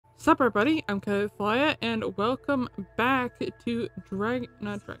Sup everybody, I'm Flya, and welcome back to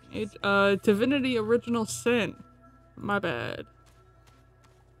Divinity Original Sin. My bad.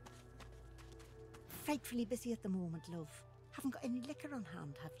 Frightfully busy at the moment, love. Haven't got any liquor on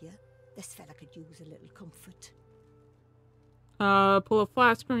hand, have you? This fella could use a little comfort. Pull a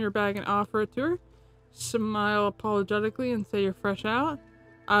flask from your bag and offer it to her. Smile apologetically and say you're fresh out.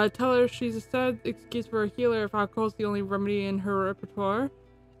 Tell her she's a sad excuse for a healer if alcohol's the only remedy in her repertoire.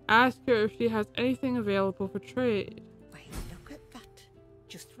 Ask her if she has anything available for trade. Why, look at that.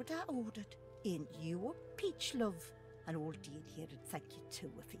 Just what I ordered. Ain't you a peach, love? And old Dean here'd thank you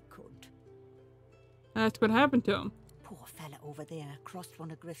too if he could. Ask what happened to him. Poor fella over there crossed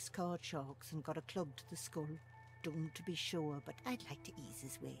one of Griff's card sharks and got a club to the skull. Doomed to be sure, but I'd like to ease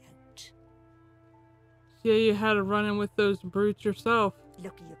his way out. Yeah, you had a run-in with those brutes yourself.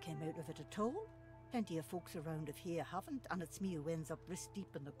 Lucky you came out of it at all. Plenty of folks around of here haven't, and it's me who ends up wrist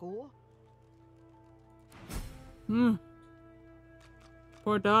deep in the gore.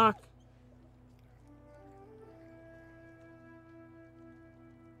 Poor Doc.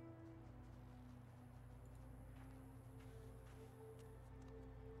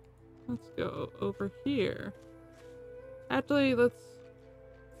 Let's go over here. Actually, let's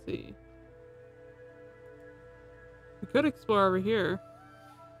see. We could explore over here.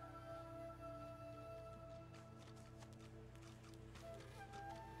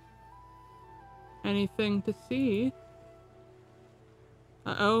 Anything to see?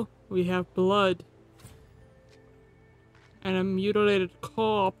 Uh-oh, we have blood. And a mutilated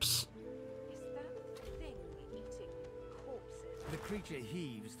corpse. Is that thing eating corpses? The creature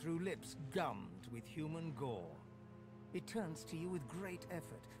heaves through lips gummed with human gore. It turns to you with great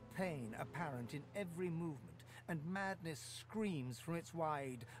effort, pain apparent in every movement, and madness screams from its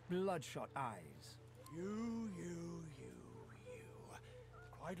wide, bloodshot eyes. You.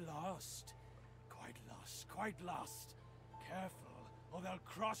 Quite lost. Quite lost. Careful, or they'll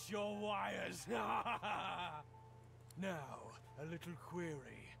cross your wires. Now, a little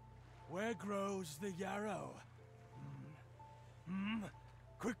query. Where grows the yarrow?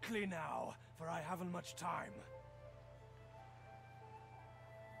 Quickly now, for I haven't much time.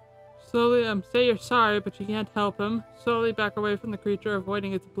 Slowly, say you're sorry, but you can't help him. Slowly back away from the creature,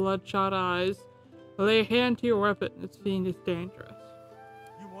 avoiding its bloodshot eyes. Lay a hand to your weapon. Its fiend is dangerous.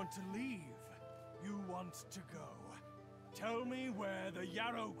 You want to leave? You want to go? Tell me where the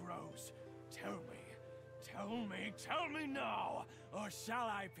yarrow grows. Tell me now, or shall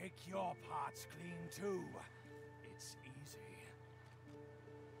I pick your parts clean too? It's easy.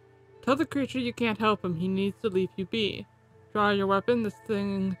 Tell the creature you can't help him. He needs to leave you be. Draw your weapon. This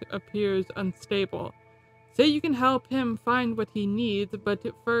thing appears unstable. Say you can help him find what he needs, but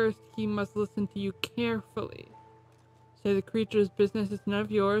at first he must listen to you carefully. Say the creature's business is none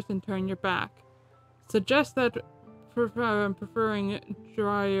of yours and turn your back. Suggest that preferring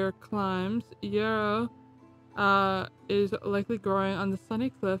drier climes, yarrow is likely growing on the sunny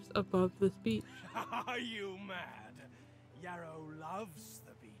cliffs above this beach. Are you mad? Yarrow loves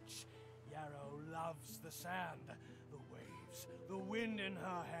the beach. Yarrow loves the sand, the waves, the wind in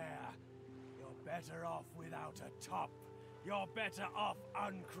her hair. You're better off without a top. You're better off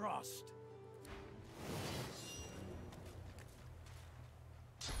uncrossed.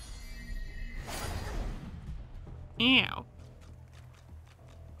 Ew.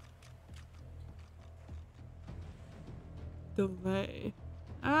 Delay.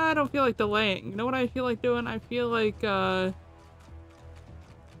 I don't feel like delaying. You know what I feel like doing? I feel like,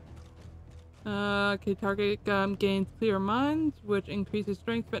 okay, target gains clear minds, which increases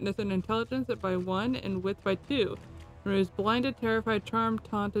strength, fitness, and intelligence by 1 and width by 2. Removes blinded, terrified, charmed,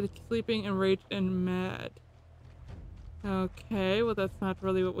 taunted, sleeping, enraged, and mad. Okay, well that's not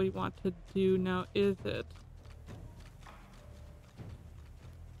really what we want to do now, is it?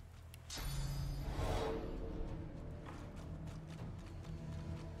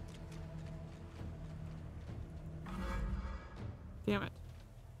 Damn it.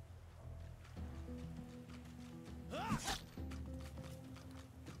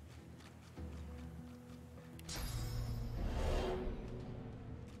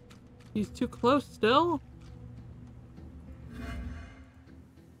 He's too close still?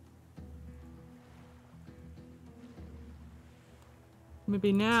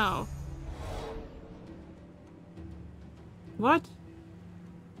 Maybe now. What?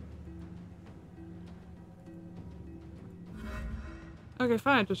 Okay,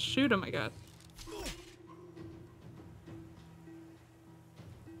 fine, just shoot him, I guess.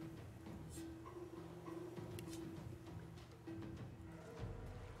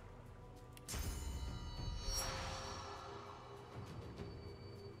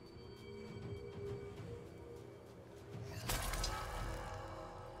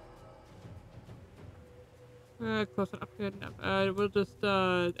 Close enough. Good enough. We'll just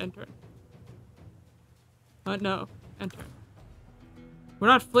enter. No, enter. We're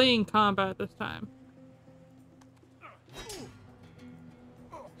not fleeing combat this time.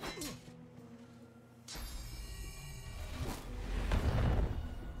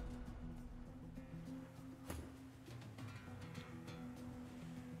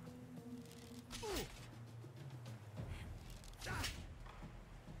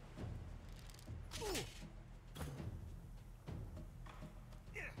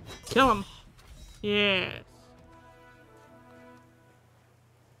 Kill him. Yes.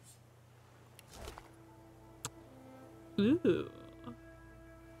 Ooh.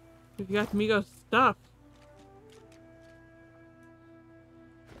 You got Migo's stuff.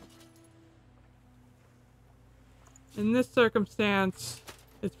 In this circumstance,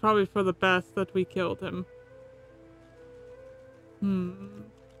 it's probably for the best that we killed him. 2,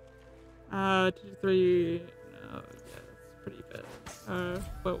 3. No, yeah, that's pretty bad.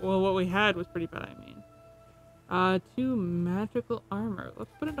 Well, what we had was pretty bad, I mean. 2 magical armor.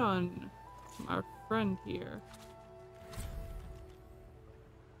 Let's put it on our friend here.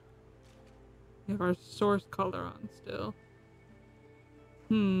 We have our source color on still.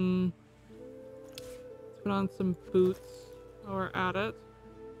 Let's put on some boots while we're at it.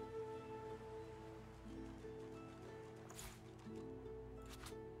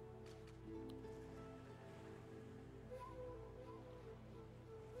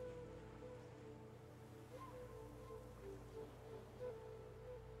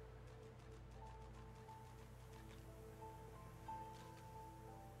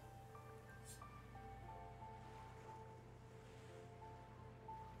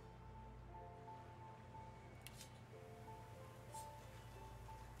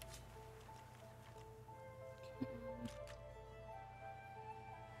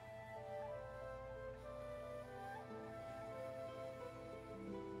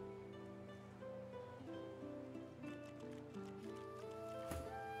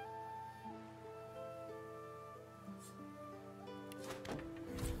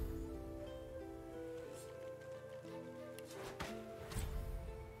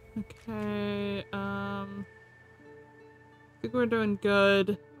 Okay, I think we're doing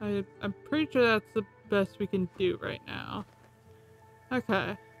good. I'm pretty sure that's the best we can do right now.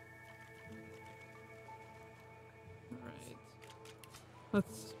 Okay. Alright.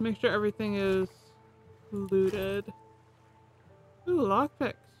 Let's make sure everything is looted. Ooh,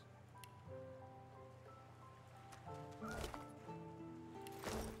 lockpicks.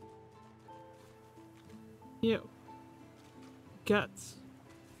 Ew. Guts.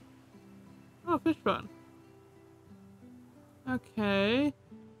 Oh, fishbone. Okay. There's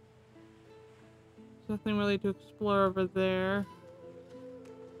nothing really to explore over there.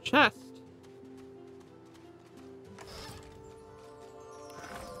 Chest.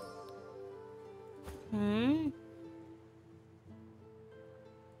 Okay.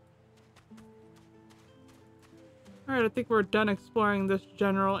 Alright, I think we're done exploring this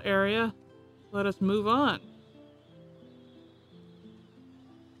general area. Let us move on.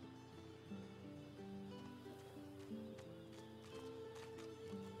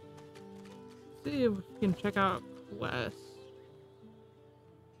 See if we can check out quests.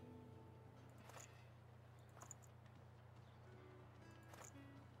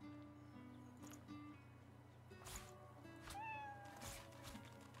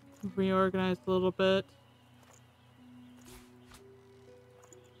 Reorganize a little bit.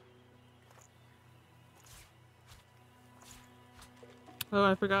 Oh,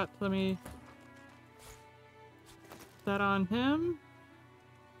 I forgot. Let me put that on him.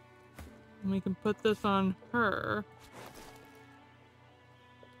 And we can put this on her.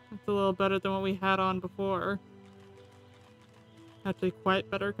 It's a little better than what we had on before. Actually, quite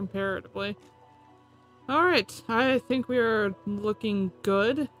better comparatively. Alright, I think we are looking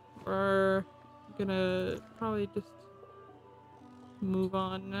good. We're gonna probably just move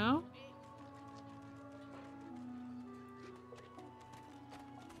on now.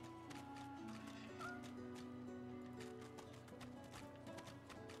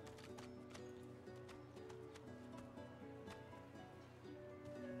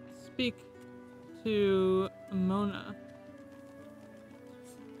 Speak to Mona.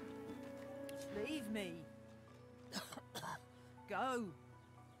 Leave me. Go.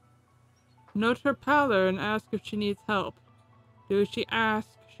 Note her pallor and ask if she needs help. Do as she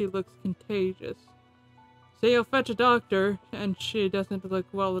asks, she looks contagious. Say you'll fetch a doctor, and she doesn't look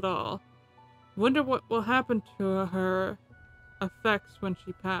well at all. Wonder what will happen to her effects when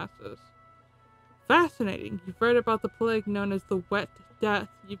she passes. Fascinating. You've read about the plague known as the Wet Death.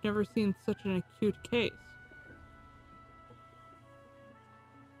 You've never seen such an acute case.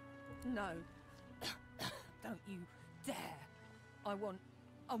 No. Don't you dare. I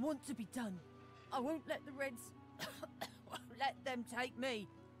want to be done. I won't let the Reds let them take me.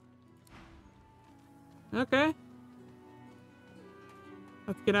 Okay.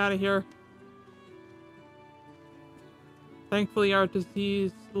 Let's get out of here. Thankfully our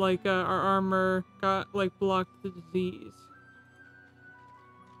disease, like our armor got like blocked the disease.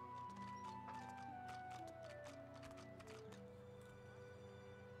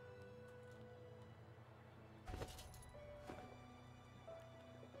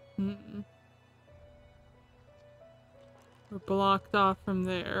 We're blocked off from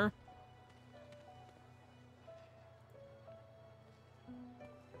there.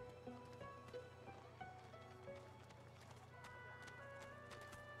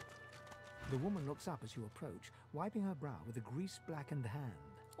 The woman looks up as you approach, wiping her brow with a grease-blackened hand.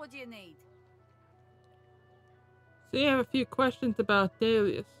 What do you need? So you have a few questions about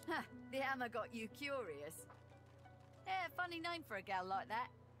Dalius. The hammer got you curious. Yeah, funny name for a gal like that.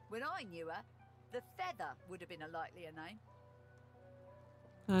 When I knew her, the Feather would have been a likelier name.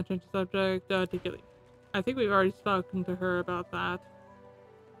 Change the subject, take it. I think we've already spoken to her about that.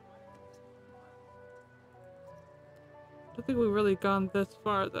 I don't think we've really gone this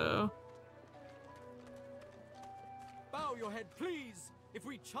far though. Bow your head, please! If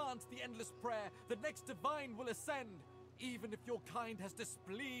we chant the endless prayer, the next divine will ascend, even if your kind has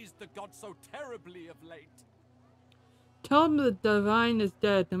displeased the god so terribly of late. Tell him the divine is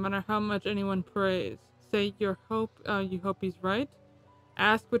dead, no matter how much anyone prays. Say you hope he's right.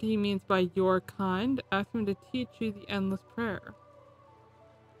 Ask what he means by your kind. Ask him to teach you the endless prayer.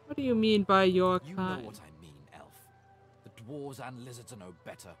 What do you mean by your kind? You know what I mean, elf. The dwarves and lizards are no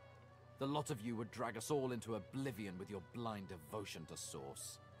better. The lot of you would drag us all into oblivion with your blind devotion to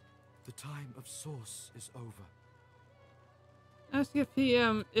Source. The time of Source is over. Ask if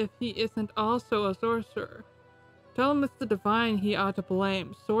he isn't also a sorcerer. Tell him it's the divine he ought to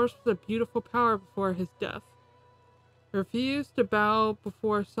blame. Source was a beautiful power before his death. Refuse to bow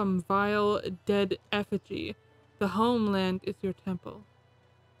before some vile, dead effigy. The homeland is your temple.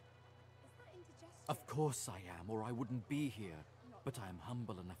 Of course I am, or I wouldn't be here. But I am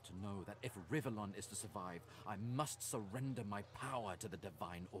humble enough to know that if Rivellon is to survive, I must surrender my power to the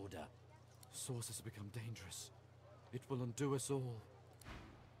divine order. Source has become dangerous. It will undo us all.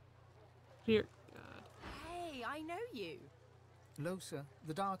 Dear God. Hey, I know you. Losa,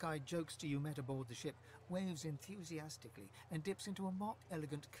 the dark-eyed jokester you met aboard the ship, waves enthusiastically and dips into a mock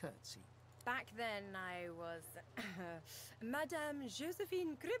elegant curtsy. Back then I was Madame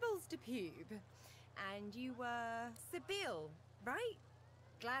Josephine Gribbles de Pube. And you were Sibyl, right?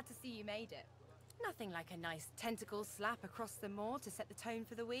 Glad to see you made it. Nothing like a nice tentacle slap across the moor to set the tone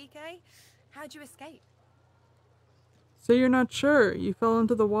for the week, eh? How'd you escape? So you're not sure. You fell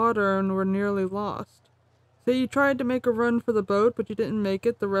into the water and were nearly lost. Say you tried to make a run for the boat, but you didn't make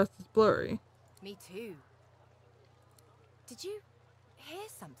it. The rest is blurry. Me too. Did you hear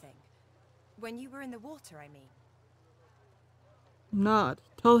something? When you were in the water, I mean. Not.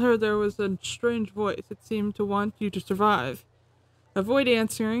 Tell her there was a strange voice. It seemed to want you to survive. Avoid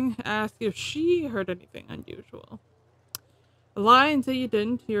answering. Ask if she heard anything unusual. Lie and say you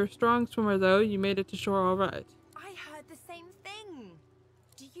didn't. You're a strong swimmer, though. You made it to shore all right. I heard the same thing.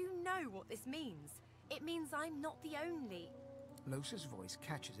 Do you know what this means? It means I'm not the only. Losa's voice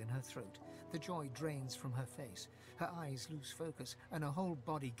catches in her throat. The joy drains from her face. Her eyes lose focus, and her whole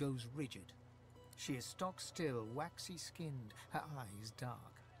body goes rigid. She is stock-still, waxy-skinned, her eyes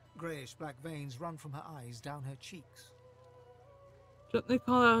dark. Greyish-black veins run from her eyes down her cheeks. Gently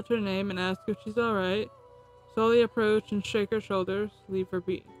call out her name and ask if she's alright. Slowly approach and shake her shoulders. Leave her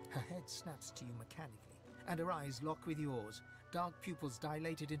be. Her head snaps to you mechanically, and her eyes lock with yours. Dark pupils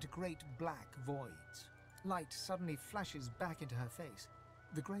dilated into great black voids. Light suddenly flashes back into her face.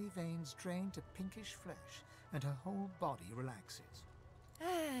 The grey veins drain to pinkish flesh, and her whole body relaxes.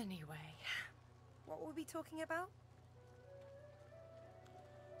 Anyway, what were we talking about?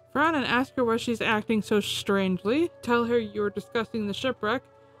 Frown and ask her why she's acting so strangely. Tell her you're discussing the shipwreck.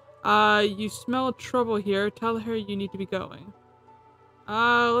 You smell trouble here. Tell her you need to be going.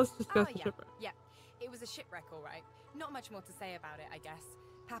 Let's discuss the shipwreck. Yeah, it was a shipwreck, all right. Not much more to say about it, I guess.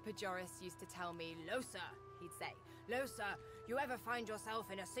 Papa Joris used to tell me, Losa, he'd say, Losa, you ever find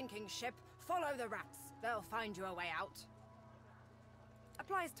yourself in a sinking ship, follow the rats. They'll find you a way out.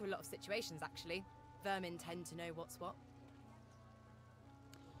 Applies to a lot of situations, actually. Vermin tend to know what's what.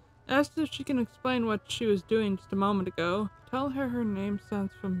 Ask if she can explain what she was doing just a moment ago. Tell her her name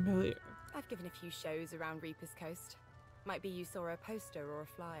sounds familiar. I've given a few shows around Reaper's Coast. Might be you saw a poster or a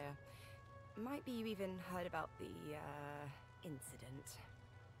flyer. Might be you even heard about the, incident.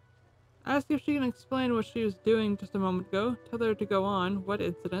 Ask if she can explain what she was doing just a moment ago. Tell her to go on. What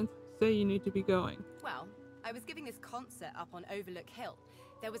incident? Say you need to be going. Well, I was giving this concert up on Overlook Hill.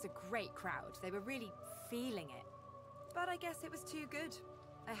 There was a great crowd. They were really feeling it. But I guess it was too good.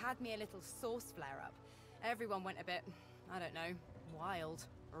 I had me a little source flare-up. Everyone went a bit, I don't know, wild,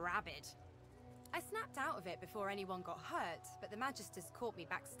 rabid. I snapped out of it before anyone got hurt, but the Magisters caught me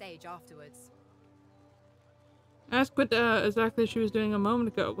backstage afterwards. Ask what exactly she was doing a moment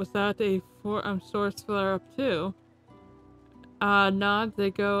ago. Was that a source flare-up too? Nod. They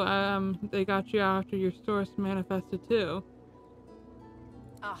got you after your source manifested too.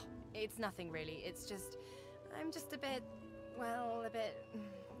 Ah, it's nothing really. It's just, I'm just a bit, well, a bit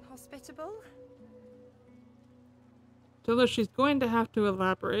hospitable. Tell her she's going to have to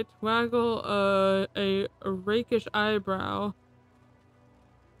elaborate. Waggle a rakish eyebrow.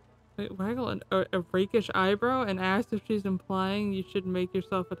 Wait, waggle a rakish eyebrow and ask if she's implying you should make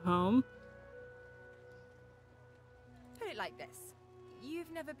yourself at home. Put it like this.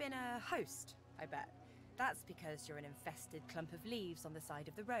 You've never been a host, I bet. That's because you're an infested clump of leaves on the side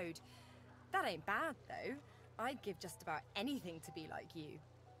of the road. That ain't bad, though. I'd give just about anything to be like you.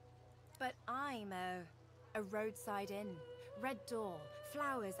 But I'm a roadside inn. Red door,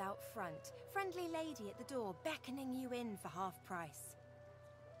 flowers out front, friendly lady at the door beckoning you in for half price.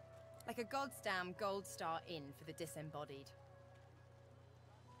 Like a goddamn gold star inn for the disembodied.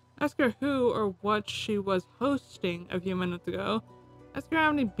 Ask her who or what she was hosting a few minutes ago. Ask her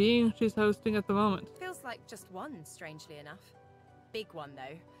how many beings she's hosting at the moment. Feels like just one, strangely enough. Big one,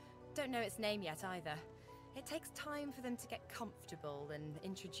 though. Don't know its name yet, either. It takes time for them to get comfortable and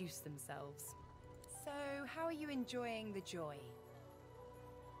introduce themselves. So, how are you enjoying the joy?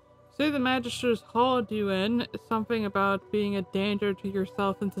 Say the Magisters hauled you in, something about being a danger to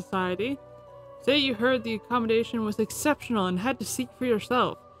yourself and society. Say you heard the accommodation was exceptional and had to seek for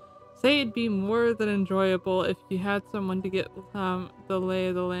yourself. Say it'd be more than enjoyable if you had someone to get the lay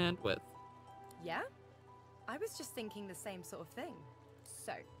of the land with. Yeah? I was just thinking the same sort of thing.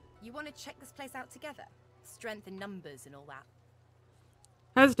 So, you want to check this place out together? Strength in numbers and all that.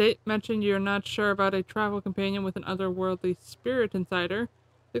 Hesitate, mention you're not sure about a travel companion with an otherworldly spirit insider.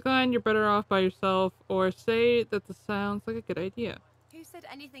 Decline you're better off by yourself, or say that this sounds like a good idea. Who said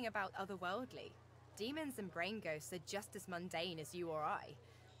anything about otherworldly? Demons and brain ghosts are just as mundane as you or I.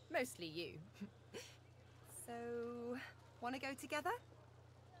 Mostly you. So, want to go together?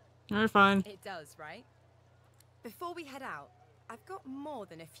 Alright, fine. It does, right? Before we head out, I've got more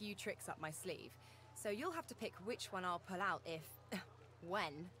than a few tricks up my sleeve, so you'll have to pick which one I'll pull out if,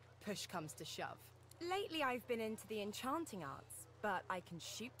 when, push comes to shove. Lately I've been into the enchanting arts, but I can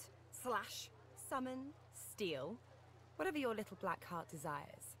shoot, slash, summon, steal, whatever your little black heart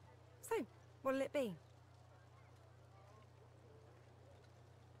desires. So, what'll it be?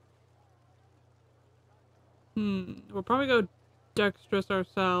 We'll probably go dexterous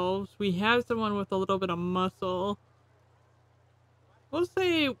ourselves. We have someone with a little bit of muscle. We'll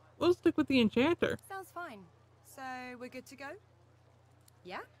stick with the enchanter. Sounds fine. So, we're good to go?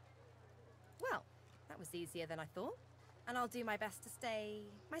 Yeah? Well, that was easier than I thought. And I'll do my best to stay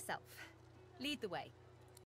myself. Lead the way.